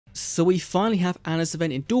So we finally have Anna's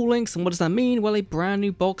event in Duel Links, and what does that mean? Well, a brand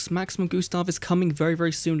new box, Maximum Gustav, is coming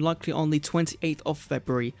very soon, likely on the 28th of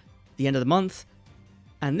February, the end of the month.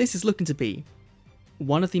 And this is looking to be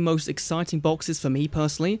one of the most exciting boxes for me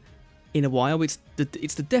personally in a while. It's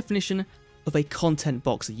the definition of a content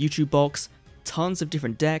box, a YouTube box, tons of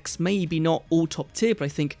different decks, maybe not all top tier, but I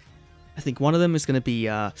think one of them is going to be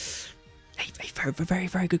a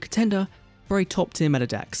very good contender for a top tier meta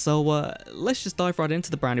deck. So let's just dive right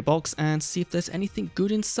into the brand new box and see if there's anything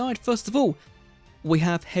good inside. First of all, we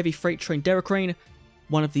have Heavy Freight Train Derek Crane,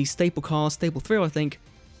 one of the staple cards, staple 3 I think,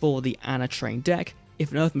 for the Anna Train deck.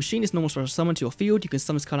 If an Earth Machine is normal special summon to your field, you can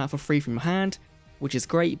summon this card out for free from your hand, which is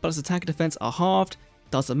great, but its attack and defense are halved.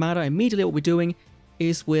 Doesn't matter. Immediately what we're doing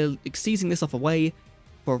is we're exceeding this off away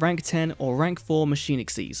for rank 10 or rank 4 machine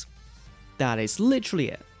exceeds. That is literally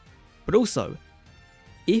it. But also,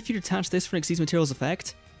 if you detach this from an Exceeds Materials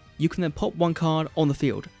effect, you can then pop one card on the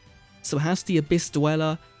field. So it has the Abyss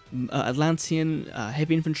Dweller, Atlantean,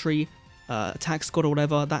 Heavy Infantry, Attack Squad or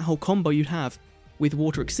whatever, that whole combo you'd have with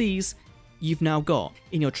Water Exceeds, you've now got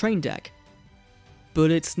in your train deck.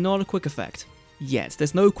 But it's not a quick effect yet.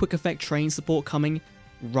 There's no quick effect train support coming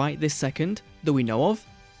right this second that we know of.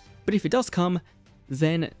 But if it does come,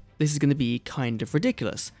 then this is going to be kind of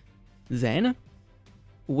ridiculous. Then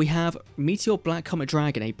we have Meteor Black Comet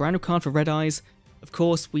Dragon, a brand new card for Red Eyes. Of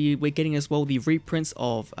course, we're getting as well the reprints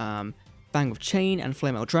of Fang of Chain and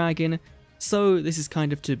Flame Out Dragon, so this is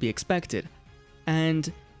kind of to be expected.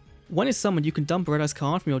 And when it's summoned, you can dump a Red Eyes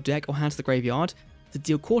card from your deck or hand to the graveyard to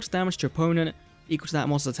deal quarter damage to your opponent equal to that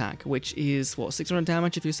monster's attack, which is, what, 600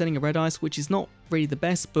 damage if you're sending a Red Eyes, which is not really the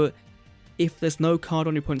best, but if there's no card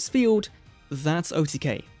on your opponent's field, that's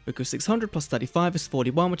OTK, because 600 plus 35 is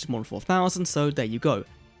 41, which is more than 4,000, so there you go.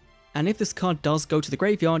 And if this card does go to the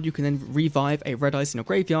graveyard, you can then revive a Red Eyes in your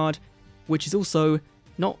graveyard, which is also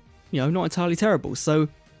not entirely terrible. So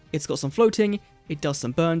it's got some floating, it does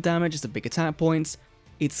some burn damage, it's a big attack points.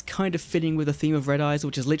 It's kind of fitting with the theme of Red Eyes,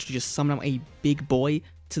 which is literally just summon out a big boy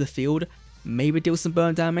to the field, maybe deal some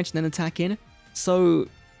burn damage and then attack in. So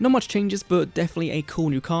not much changes, but definitely a cool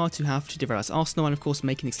new card to have to the Red Eyes arsenal, and of course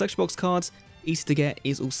making these selection box cards easy to get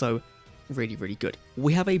is also really good.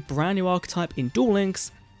 We have a brand new archetype in Duel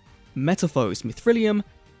Links, Metalfoes Mithrilium,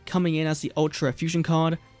 coming in as the Ultra Fusion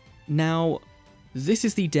card. Now, this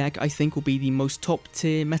is the deck I think will be the most top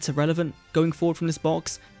tier meta relevant going forward from this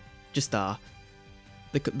box. Just the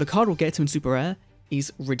card we'll get to in Super Rare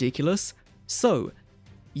is ridiculous. So,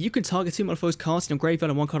 you can target 2 Metalfoes cards in your graveyard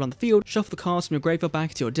and 1 card on the field, shuffle the cards from your graveyard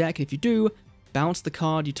back into your deck, and if you do, bounce the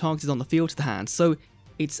card you targeted on the field to the hand. So,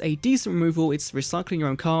 it's a decent removal, it's recycling your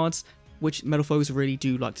own cards, which Metalfoes really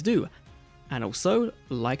do like to do. And also,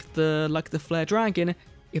 like the Flare Dragon,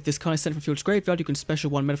 if this card is sent from field to graveyard, you can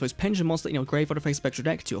special 1 Metalfoes Pension monster in your graveyard or face spectral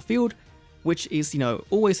deck to your field, which is,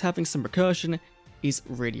 always having some recursion is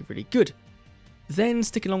really good. Then,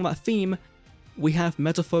 sticking along that theme, we have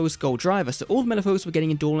Metalfoes Gold Driver. So all the Metalfoes we're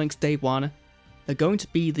getting in Duel Links Day 1 are going to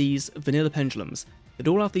be these vanilla pendulums that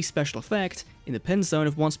all have the special effect in the pen zone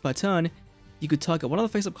of once per turn. You could target one other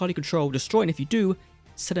face-up card you control, destroy, and if you do,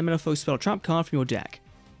 set a Metalfoes Spell Trap card from your deck,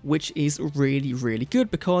 which is really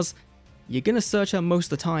good because you're going to search out most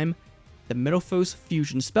of the time the Metalfoes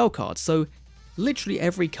Fusion spell cards. So literally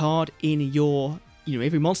every card in your,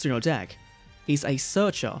 every monster in your deck is a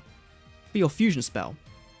searcher for your fusion spell,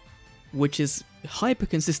 which is hyper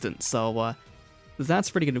consistent, so that's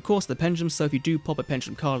pretty good. Of course, the Pendulum, so if you do pop a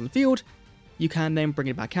Pendulum card on the field, you can then bring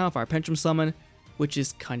it back out via Pendulum Summon, which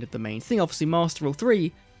is kind of the main thing. Obviously, Master Rule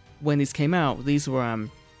 3, when these came out, these were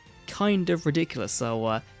kind of ridiculous,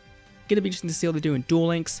 so gonna be interesting to see how they do in Duel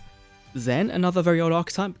Links. Then, another very old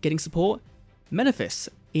archetype getting support, Metalfoes.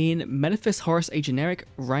 In Metalfoes Horus, a generic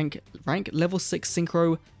rank level 6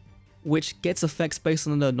 synchro, which gets effects based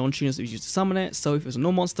on the non-tuners that you use to summon it. So if it's a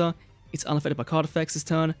normal monster, it's unaffected by card effects this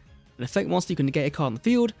turn. An effect monster, you can negate a card on the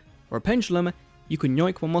field, or a pendulum, you can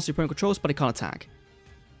yoink one monster your opponent controls, but it can't attack.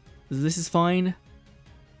 This is fine.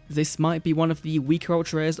 This might be one of the weaker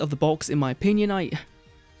ultra rares of the box, in my opinion.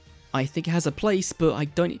 I think it has a place, but I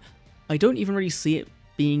don't even really see it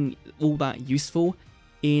being all that useful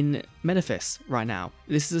in Metalfoes right now.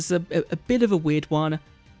 This is a bit of a weird one.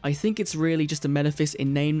 I think it's really just a Metalfoes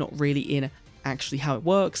in name, not really in actually how it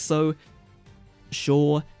works, so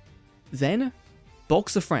sure. Then,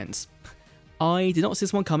 Box of Friends. I did not see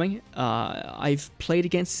this one coming. I've played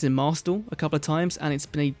against this in Master a couple of times, and it's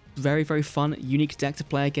been a very fun, unique deck to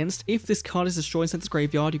play against. If this card is destroyed and sent to the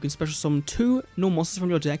graveyard, you can special summon 2 normal monsters from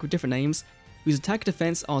your deck with different names, whose attack and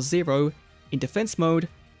defense are 0 in defense mode,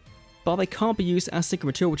 but they can't be used as synchro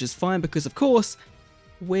material, which is fine because, of course,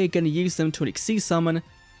 we're going to use them to an Exceed summon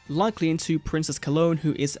likely into Princess Cologne,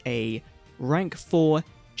 who is a rank 4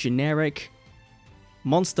 generic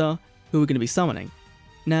monster who we're going to be summoning.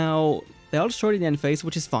 Now, they are destroyed in the end phase,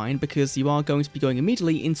 which is fine, because you are going to be going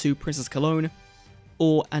immediately into Princess Cologne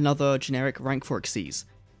or another generic rank 4 Xyz.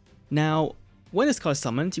 Now, when this card is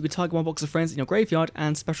summoned, you can target one box of friends in your graveyard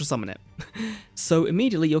and special summon it. So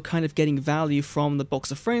immediately you're kind of getting value from the box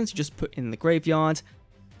of friends you just put in the graveyard,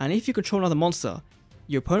 and if you control another monster,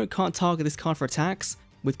 your opponent can't target this card for attacks,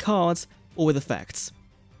 with cards, or with effects.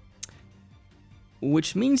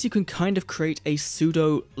 Which means you can kind of create a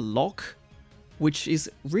pseudo lock, which is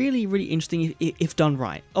really, really interesting if done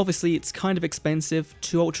right. Obviously, it's kind of expensive,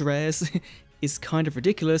 2 ultra rares is kind of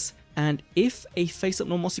ridiculous, and if a face-up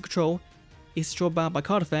normal monster you control is destroyed by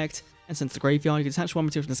card effect and sent to the graveyard, you can attach one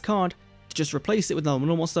material from this card to just replace it with another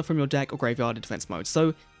normal monster from your deck or graveyard in defense mode.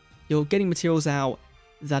 So you're getting materials out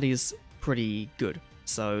that is pretty good.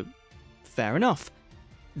 So fair enough.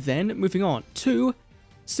 Then moving on to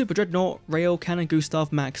Super Dreadnought, Rail Cannon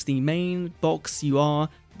Gustav Max, the main box you are,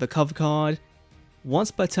 the cover card.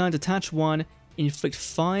 Once per turn, detach 1, inflict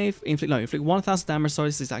 1,000 damage, sorry,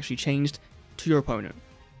 this is actually changed, to your opponent.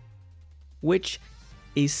 Which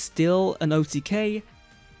is still an OTK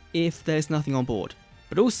if there's nothing on board,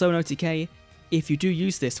 but also an OTK if you do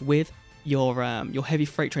use this with your heavy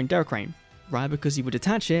freight train Derek Crane, right? Because you would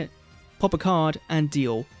attach it, pop a card, and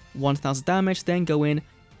deal 1,000 damage, then go in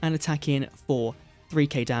and attack in for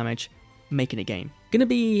 3k damage, making it game. Gonna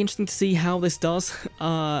be interesting to see how this does.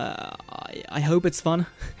 I hope it's fun.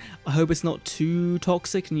 I hope it's not too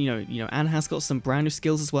toxic, and you know, Anne has got some brand new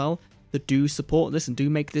skills as well that do support this and do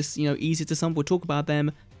make this, easier to summon. We'll talk about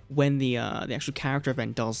them when the actual character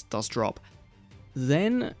event does drop.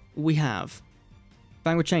 Then we have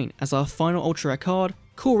Vanguard Chain as our final ultra rare card.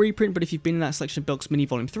 Cool reprint, but if you've been in that Selection Box Mini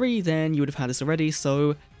Volume 3, then you would have had this already,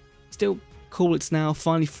 so still cool it's now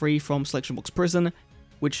finally free from Selection Box Prison,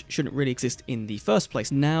 which shouldn't really exist in the first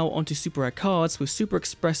place. Now onto super rare cards with Super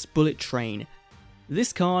Express Bullet Train.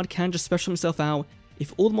 This card can just special himself out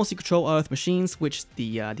if all the monsters you control are Earth Machines, which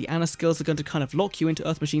the Anna skills are going to kind of lock you into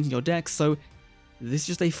Earth Machines in your deck, so this is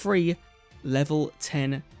just a free level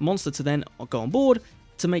 10 monster to then go on board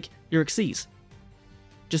to make your Xyz.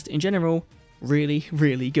 Just in general, really,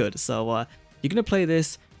 really good. So you're going to play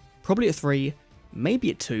this probably at 3, maybe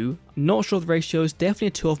at 2, not sure of the ratios, definitely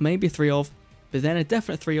a 2 of, maybe a 3 of, but then a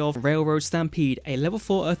definite 3 of Railroad Stampede, a level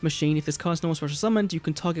 4 Earth Machine. If this card is normal special summoned, you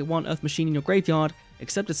can target one Earth Machine in your graveyard,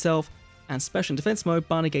 accept itself, and special in defense mode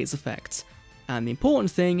by negates effects. And the important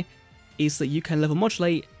thing is that you can level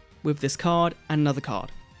modulate with this card and another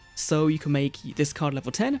card. So you can make this card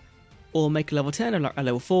level 10, or make a level 10 a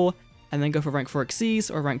level 4, and then go for rank 4 Xyz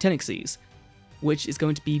or rank 10 Xyz, which is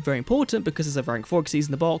going to be very important because there's a rank 4 Xyz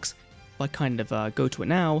in the box. If I kind of go to it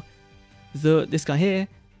now, this guy here,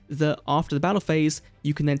 that after the battle phase,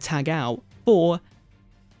 you can then tag out for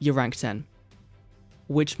your rank 10.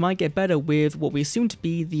 Which might get better with what we assume to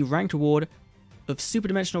be the ranked reward of Super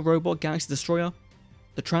Dimensional Robot Galaxy Destroyer,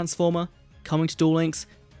 the Transformer, coming to Duel Links,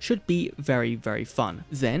 should be very, very fun.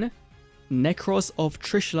 Then, Nekroz of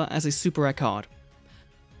Trishula as a super rare card.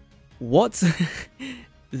 What?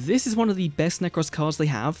 This is one of the best Nekroz cards they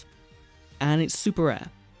have, and it's super rare.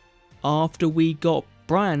 After we got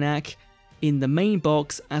Bryanak in the main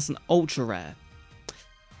box as an ultra rare.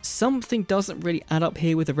 Something doesn't really add up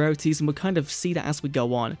here with the rarities, and we'll kind of see that as we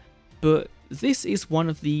go on, but this is one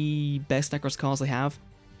of the best Nekroz cards they have.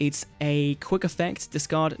 It's a quick effect,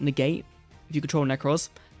 discard, negate, if you control Nekroz,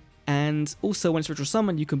 and also when it's ritual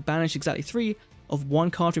summoned, you can banish exactly 3 of one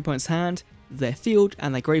card from your opponent's hand, their field,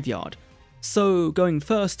 and their graveyard. So going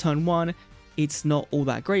first, turn 1, it's not all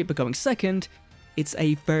that great, but going second, it's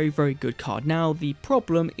a very, very good card. Now, the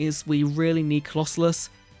problem is we really need Colossalus,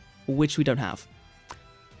 which we don't have.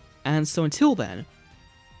 And so until then,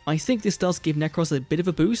 I think this does give Nekroz a bit of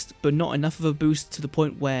a boost, but not enough of a boost to the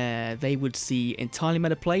point where they would see entirely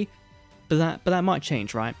meta play, but that might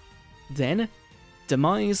change, right? Then,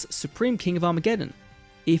 Demise, Supreme King of Armageddon.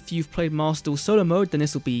 If you've played Master Duel solo mode, then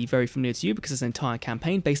this will be very familiar to you because there's an entire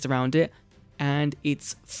campaign based around it, and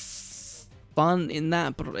it's fun in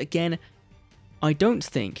that, but again, I don't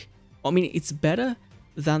think, I mean, it's better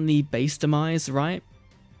than the base Demise, right?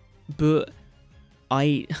 But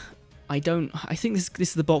I think this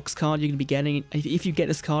is the box card you're going to be getting. If you get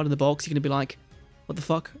this card in the box, you're going to be like, what the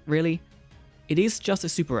fuck, really? It is just a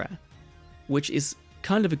super rare, which is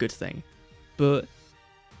kind of a good thing, but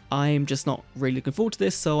I'm just not really looking forward to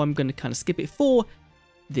this, so I'm going to kind of skip it for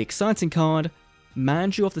the exciting card,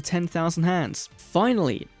 Manju of the 10,000 Hands.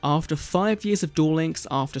 Finally, after 5 years of Duel Links,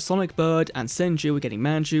 after Sonic Bird and Senju, we're getting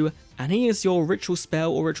Manju, and he is your ritual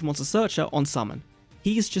spell or ritual monster searcher on summon.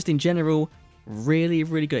 he's just in general really,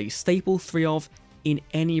 really good. He's staple 3 of in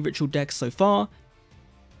any ritual deck so far.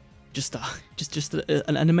 Just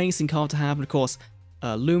an amazing card to have, and of course,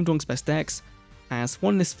 Loom Dong's best decks has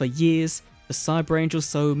won this for years, the Cyber Angel,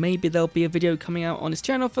 so maybe there'll be a video coming out on his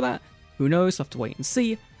channel for that. Who knows, we'll have to wait and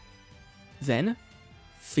see. Then,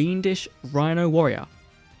 Fiendish Rhino Warrior.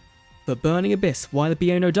 For Burning Abyss, why the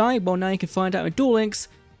BA no die? Well, now you can find out in Duel Links,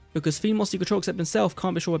 because Fiend monster you control except himself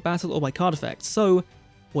can't be destroyed by battle or by card effect. So,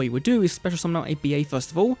 what you would do is special summon out a BA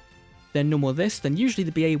first of all, then normal this, then usually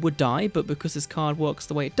the BA would die, but because this card works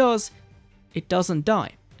the way it does, it doesn't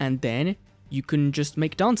die. And then you can just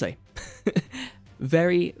make Dante.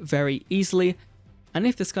 Very, very easily. And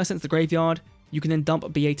if this guy sent to the graveyard, you can then dump a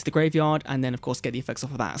BA to the graveyard and then of course get the effects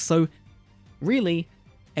off of that. So really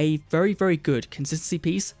a very, very good consistency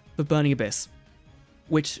piece for Burning Abyss.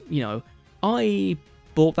 Which, you know, I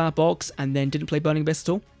bought that box and then didn't play Burning Abyss at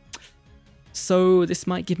all. So this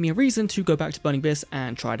might give me a reason to go back to Burning Abyss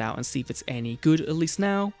and try it out and see if it's any good, at least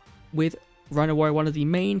now, with Rhino Warrior one of the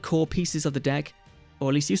main core pieces of the deck, or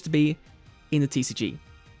at least used to be, in the TCG.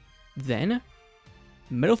 Then,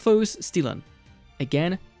 Metalfoes Steelan.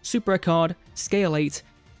 Again, super rare card, scale 8,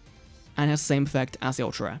 and has the same effect as the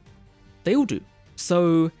ultra rare. They all do.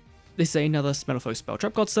 So, this is another Metalfoes Spell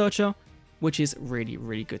Trap Card Searcher, which is really,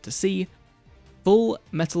 really good to see. Full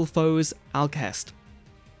Metalfoes Alcahest.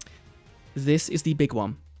 This is the big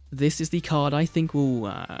one. This is the card I think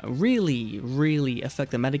will really, really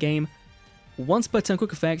affect the metagame. Once per turn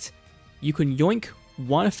quick effect, you can yoink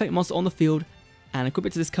one effect monster on the field and equip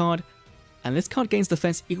it to this card, and this card gains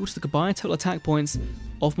defense equal to the combined total attack points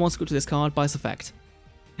of monsters equipped to this card by this effect.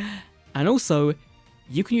 And also,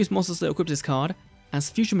 you can use monsters that are equipped to this card as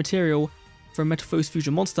fusion material for a Metalfoes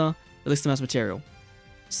fusion monster that lists them as material.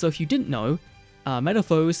 So if you didn't know,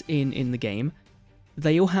 Metalfoes in the game,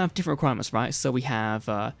 they all have different requirements, right? So we have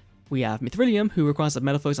Mithrilium, who requires a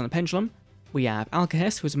Metalfoes and a Pendulum. We have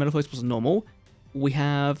Alcahest, who is a Metalfoes plus a normal. We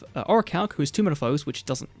have Orichalc, who is 2 Metalfoes, which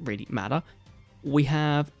doesn't really matter. We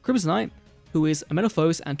have Crimsonite, who is a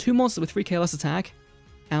Metalfoes and 2 monsters with 3k less attack.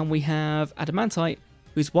 And we have Adamantite,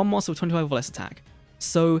 who is 1 monster with 25 or less attack.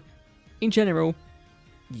 So, in general,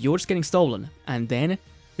 you're just getting stolen, and then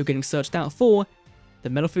you're getting searched out for the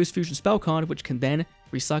Metalfoes Fusion spell card, which can then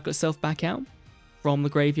recycle itself back out from the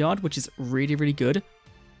graveyard, which is really, really good.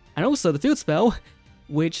 And also the field spell,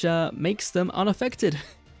 which makes them unaffected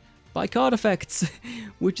by card effects,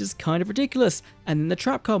 which is kind of ridiculous. And then the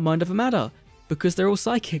trap card Mind Over Matter, because they're all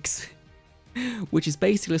psychics, which is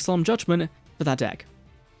basically a solemn judgment for that deck,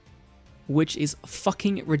 which is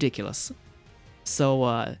fucking ridiculous.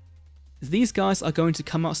 So these guys are going to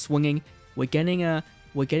come out swinging. We're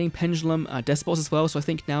getting Pendulum Despots as well, so I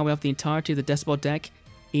think now we have the entirety of the Despot deck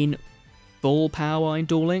in full power in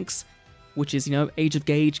Duel Links, which is, you know, Age of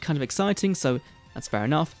Gauge, kind of exciting, so that's fair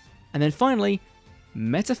enough. And then finally,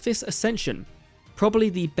 Metalfoes Ascension. Probably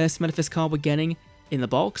the best Metalfoes card we're getting in the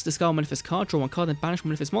box. Discard one Metalfoes card, draw 1 card, then banish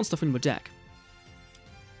one Metalfoes monster from your deck.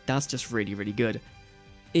 That's just really, really good.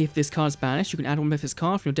 If this card is banished, you can add 1 Metalfoes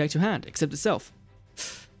card from your deck to your hand, except itself.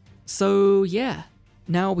 So yeah,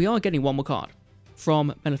 now we are getting 1 more card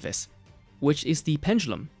from Metalfoes, which is the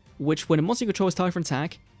Pendulum, which when a monster you control is targeted for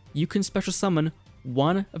attack, you can special summon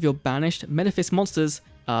 1 of your banished Metalfoes monsters.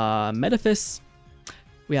 Metalfoes,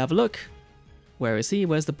 we have a look. Where is he?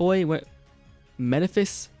 Where's the boy?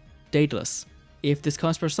 Metalfoes Daedalus. If this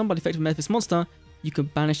card special summon by effective Metalfoes monster, you can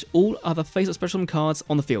banish all other face-up special summon cards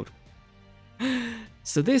on the field.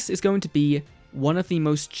 So this is going to be one of the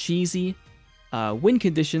most cheesy win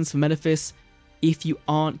conditions for Metalfoes if you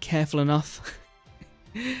aren't careful enough.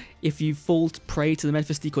 If you fall prey to the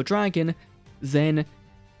Metalfoes Decoy Dragon, then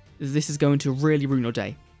this is going to really ruin your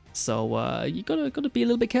day. So you gotta be a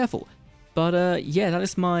little bit careful. But yeah, that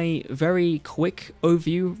is my very quick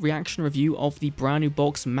overview, reaction review of the brand new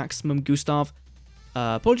box Maximum Gustav.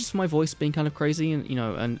 Apologies for my voice being kind of crazy and, you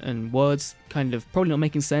know, and words kind of probably not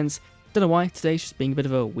making sense. Don't know why, today's just being a bit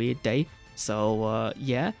of a weird day. So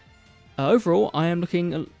yeah, overall I am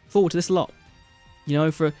looking forward to this a lot. You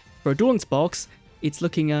know, for a Duel Links box, it's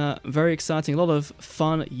looking very exciting, a lot of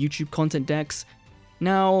fun YouTube content decks.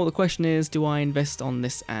 Now the question is, do I invest on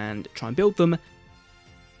this and try and build them?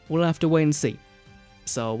 We'll have to wait and see.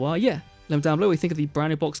 So yeah, let me down below what you think of the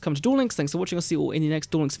brand new box coming to Duel Links. Thanks for watching, I'll see you all in the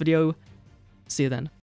next Duel Links video. See you then.